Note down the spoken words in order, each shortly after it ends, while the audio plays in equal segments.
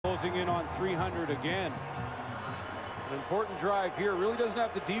in on 300 again. An important drive here. Really doesn't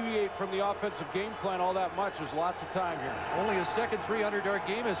have to deviate from the offensive game plan all that much. There's lots of time here. Only his second 300-yard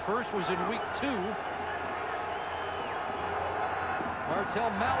game. His first was in week 2. Martel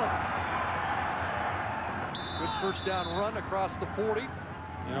Mallett. Good first down run across the 40.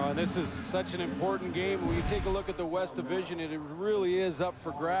 You know, and this is such an important game. When you take a look at the West Division, it really is up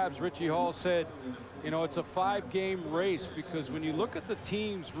for grabs. Richie Hall said, you know, it's a 5-game race, because when you look at the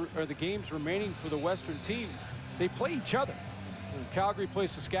teams or the games remaining for the Western teams, they play each other. Calgary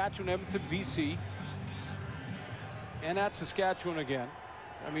plays Saskatchewan, Edmonton, BC, and that's Saskatchewan again.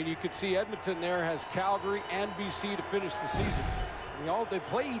 I mean, you could see Edmonton there has Calgary and BC to finish the season. You know, they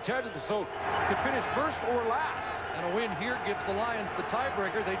play each other, so to finish first or last. And a win here gives the Lions the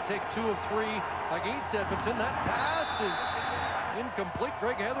tiebreaker. They take 2 of 3 against Edmonton. That pass is incomplete.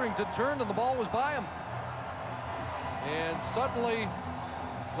 Greg Hetherington turned and the ball was by him. And suddenly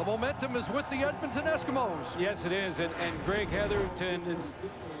the momentum is with the Edmonton Eskimos. Yes, it is. And Greg Hetherington is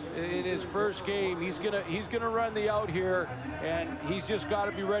in his first game. He's gonna run the out here, and he's just got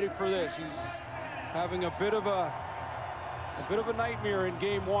to be ready for this. He's having a bit of a nightmare in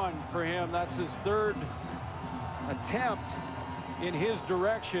game 1 for him. That's his 3rd attempt in his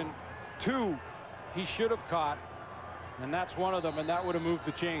direction. 2 he should have caught, and that's one of them, and that would have moved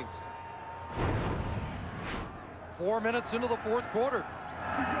the chains. 4 minutes into the 4th quarter.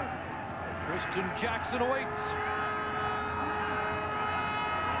 Christian Jackson awaits.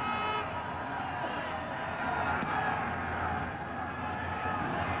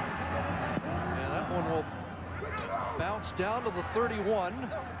 And that one will bounce down to the 31.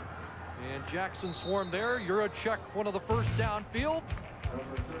 And Jackson swarmed there. Juracek, one of the first downfield.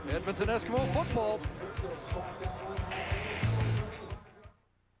 Edmonton Eskimo football.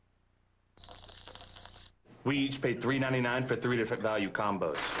 We each paid $3.99 for 3 different value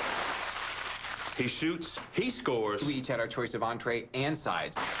combos. He shoots, he scores. We each had our choice of entree and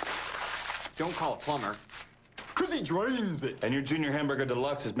sides. Don't call it plumber. 'Cause he drains it. And your Junior Hamburger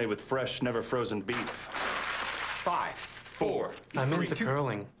Deluxe is made with fresh, never frozen beef. 5, 4, I'm 3, into 2.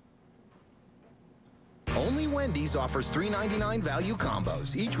 curling. Only Wendy's offers $3.99 value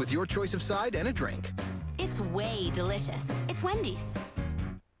combos, each with your choice of side and a drink. It's way delicious. It's Wendy's.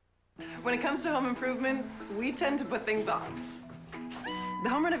 When it comes to home improvements, we tend to put things off. The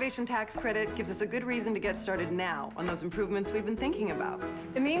home renovation tax credit gives us a good reason to get started now on those improvements we've been thinking about.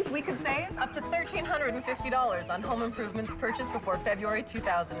 It means we could save up to $1,350 on home improvements purchased before February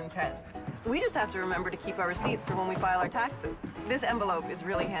 2010. We just have to remember to keep our receipts for when we file our taxes. This envelope is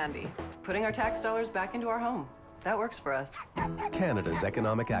really handy. Putting our tax dollars back into our home. That works for us. Canada's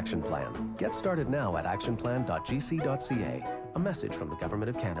Economic Action Plan. Get started now at actionplan.gc.ca. A message from the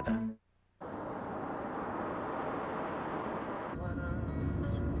Government of Canada.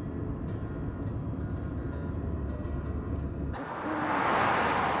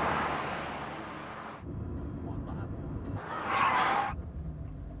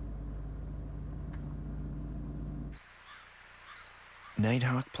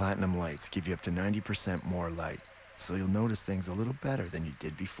 Nighthawk Platinum Lights give you up to 90% more light, so you'll notice things a little better than you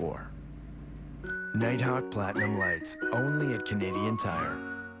did before. Nighthawk Platinum Lights, only at Canadian Tire.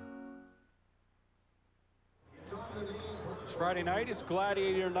 It's Friday night, it's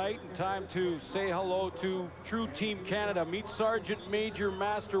Gladiator night, and time to say hello to True Team Canada. Meet Sergeant Major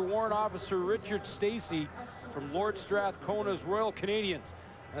Master Warrant Officer Richard Stacey from Lord Strathcona's Royal Canadians.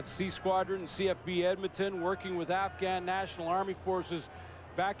 That's C Squadron, CFB Edmonton, working with Afghan National Army Forces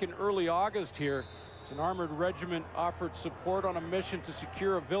back in early August here. It's an armored regiment offered support on a mission to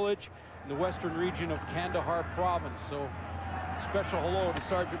secure a village in the western region of Kandahar province. So special hello to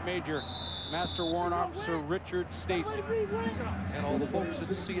Sergeant Major Master Warrant Officer Richard Stacey. And all the folks at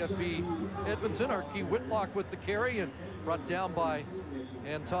CFB Edmonton. Archie Whitlock with the carry and brought down by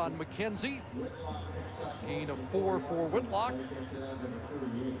Anton McKenzie. Gain of 4 for Whitlock.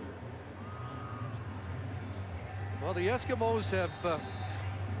 Well, the Eskimos have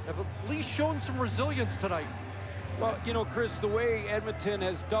at least shown some resilience tonight. Well, you know, Chris, the way Edmonton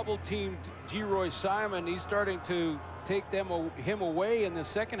has double-teamed G. Simon, he's starting to take him away in the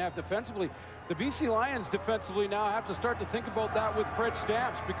second half defensively. The BC Lions defensively now have to start to think about that with Fred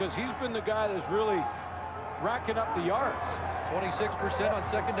Stamps, because he's been the guy that's really racking up the yards. 26% on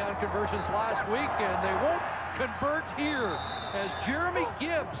second down conversions last week, and they won't convert here as Jeremy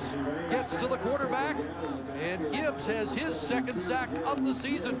Gibbs gets to the quarterback, and Gibbs has his second sack of the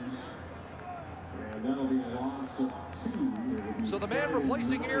season. So the man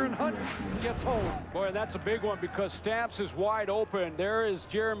replacing Aaron Hunt gets home. Boy, that's a big one because Stamps is wide open. There is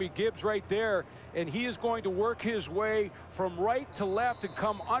Jeremy Gibbs right there, and he is going to work his way from right to left and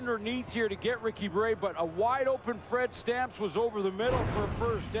come underneath here to get Ricky Ray, but a wide open Fred Stamps was over the middle for a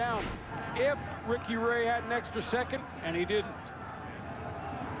first down. If Ricky Ray had an extra second, and he didn't.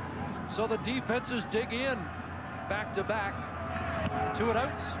 So the defenses dig in, back to back, 2 and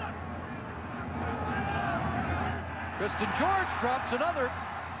outs. Kristen George drops another,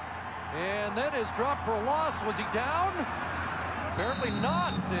 and then is dropped for a loss. Was he down? Apparently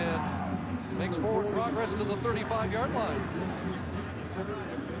not, and makes forward progress to the 35-yard line.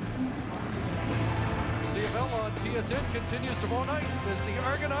 CFL on TSN continues tomorrow night as the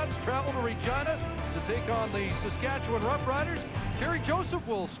Argonauts travel to Regina to take on the Saskatchewan Roughriders. Kerry Joseph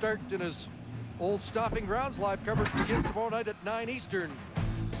will start in his old stopping grounds. Live coverage begins tomorrow night at 9 Eastern,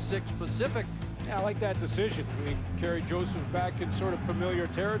 6 Pacific. Yeah, I like that decision. I mean, Kerry Joseph back in sort of familiar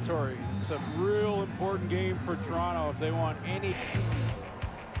territory. It's a real important game for Toronto if they want any.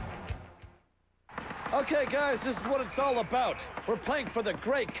 Okay, guys, this is what it's all about. We're playing for the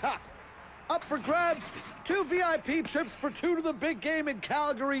Grey Cup. Up for grabs, 2 VIP trips for 2 to the big game in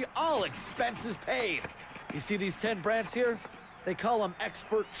Calgary, all expenses paid. You see these 10 brands here? They call them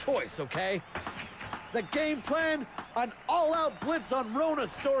expert choice, okay? The game plan, an all-out blitz on Rona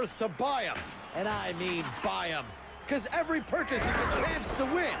stores to buy them. And I mean buy them. Because every purchase is a chance to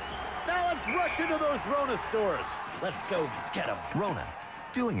win. Now let's rush into those Rona stores. Let's go get them. Rona,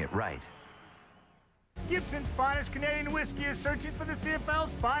 doing it right. Gibson's finest Canadian whiskey is searching for the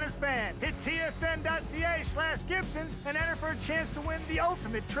CFL's finest band. Hit tsn.ca/Gibsons and enter for a chance to win the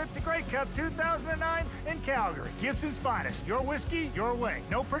ultimate trip to Grey Cup 2009 in Calgary. Gibson's finest, your whiskey, your way.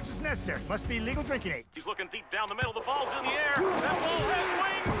 No purchase necessary. Must be legal drinking age. He's looking deep down the middle. The ball's in the air. That ball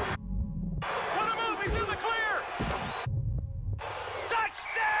has wings. What a move! He's in the clear.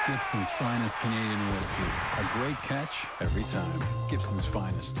 Touchdown! Gibson's finest Canadian whiskey. A great catch every time. Gibson's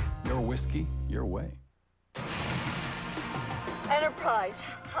finest. Your whiskey, your way. Enterprise.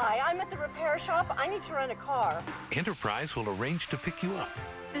 Hi, I'm at the repair shop. I need to rent a car. Enterprise will arrange to pick you up,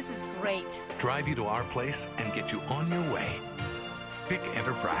 This is great. drive you to our place, and get you on your way. Pick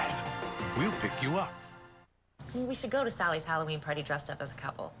Enterprise. We'll pick you up. We should go to Sally's Halloween party dressed up as a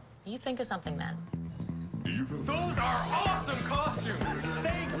couple. You think of something then. Those are awesome costumes.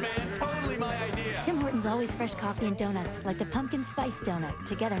 Thanks, man. Totally my idea. Tim Hortons always fresh coffee and donuts, like the pumpkin spice donut.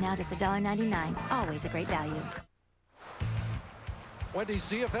 Together now just $1.99. Always a great value. Wendy's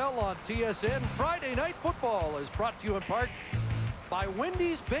CFL on TSN. Friday Night Football is brought to you in part by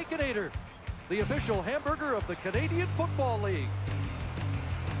Wendy's Baconator, the official hamburger of the Canadian Football League.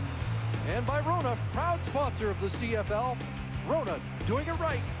 And by Rona, proud sponsor of the CFL. Rona, doing it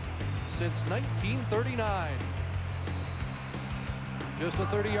right since 1939. Just a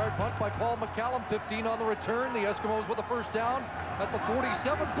 30-yard punt by Paul McCallum, 15 on the return. The Eskimos with a first down at the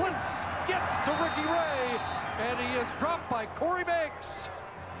 47. Blitz gets to Ricky Ray, and he is dropped by Corey Banks.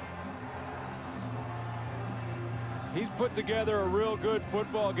 He's put together a real good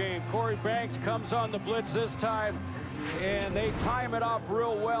football game. Corey Banks comes on the blitz this time, and they time it up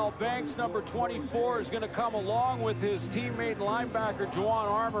real well. Banks, number 24, is going to come along with his teammate and linebacker, Juwan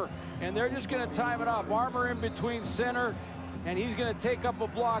Armour, and they're just going to time it up. Armour in between center, and he's going to take up a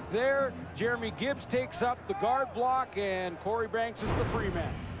block there. Jeremy Gibbs takes up the guard block, and Corey Banks is the free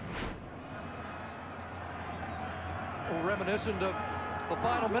man. Reminiscent of the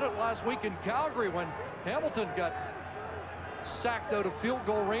final minute last week in Calgary when Hamilton got sacked out of field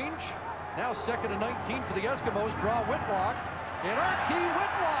goal range. Now 2nd and 19 for the Eskimos. Draw Whitlock, and Archie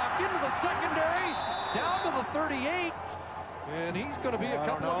Whitlock into the secondary, down to the 38, and he's going to be a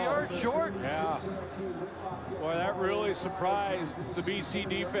couple of yards short. Yeah. Boy, that really surprised the BC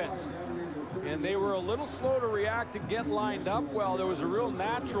defense. And they were a little slow to react and get lined up well. There was a real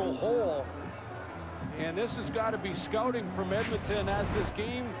natural hole. And this has got to be scouting from Edmonton as this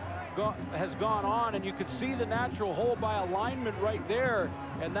game has gone on, and you could see the natural hole by alignment right there,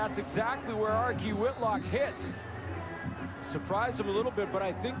 and that's exactly where Archie Whitlock hits. Surprised him a little bit, but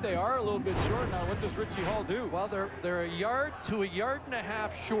I think they are a little bit short now. What does Richie Hall do? Well, they're a yard to a yard and a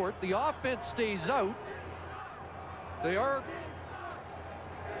half short. The offense stays out. They are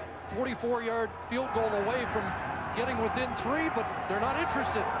 44-yard field goal away from getting within 3, but they're not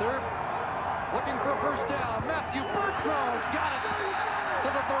interested. They're looking for a first down. Matthew Bertrand's got it to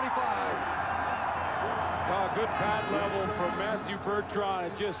the 35. Oh, good pad level from Matthew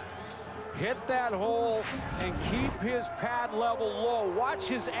Bertrand. It just hit that hole and keep his pad level low. Watch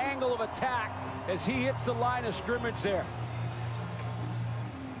his angle of attack as he hits the line of scrimmage there.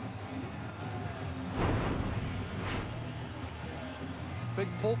 Big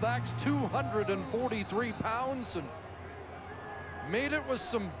fullback's 243 pounds and made it with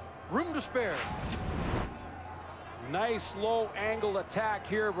some room to spare. Nice low angle attack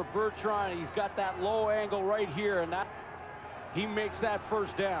here for Bertrand. He's got that low angle right here, and that he makes that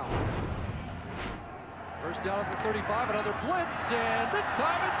first down. First down at the 35, another blitz, and this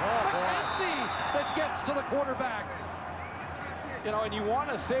time it's McKenzie that gets to the quarterback. You know, and you want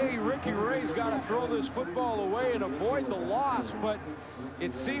to say Ricky Ray's got to throw this football away and avoid the loss, but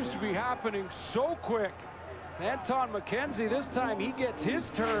it seems to be happening so quick. Anton McKenzie, this time he gets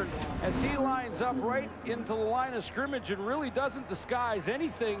his turn as he lines up right into the line of scrimmage and really doesn't disguise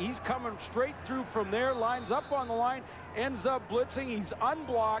anything. He's coming straight through from there, lines up on the line, ends up blitzing. He's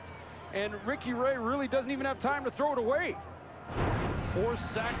unblocked, and Ricky Ray really doesn't even have time to throw it away. Fourth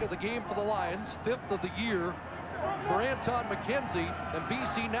sack of the game for the Lions, 5th of the year for Anton McKenzie, and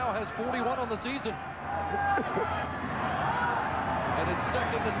BC now has 41 on the season. And it's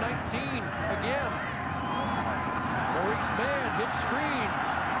 2nd and 19 again. Maurice Mann, hit screen.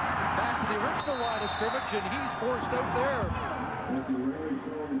 Back to the original line of scrimmage, and he's forced out there.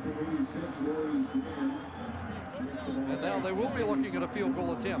 And now they will be looking at a field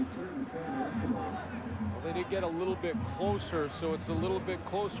goal attempt. Well, they did get a little bit closer, so it's a little bit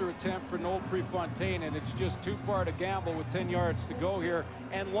closer attempt for Noel Prefontaine, and it's just too far to gamble with 10 yards to go here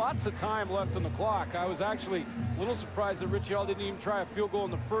and lots of time left on the clock. I was actually a little surprised that Rich Hall didn't even try a field goal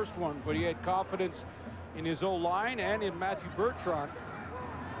in the first one, but he had confidence in his O-line and in Matthew Bertrand.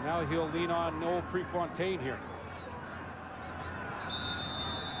 Now he'll lean on Noel Prefontaine here.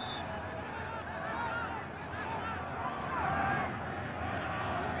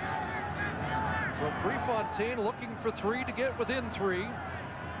 So Prefontaine looking for 3 to get within 3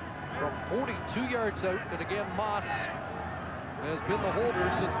 from 42 yards out. And again, Moss has been the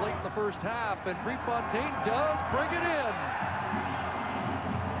holder since late in the first half, and Prefontaine does bring it in.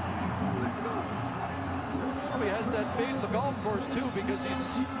 He has that fade in the golf course too, because he's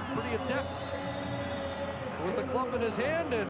pretty adept with the club in his hand, and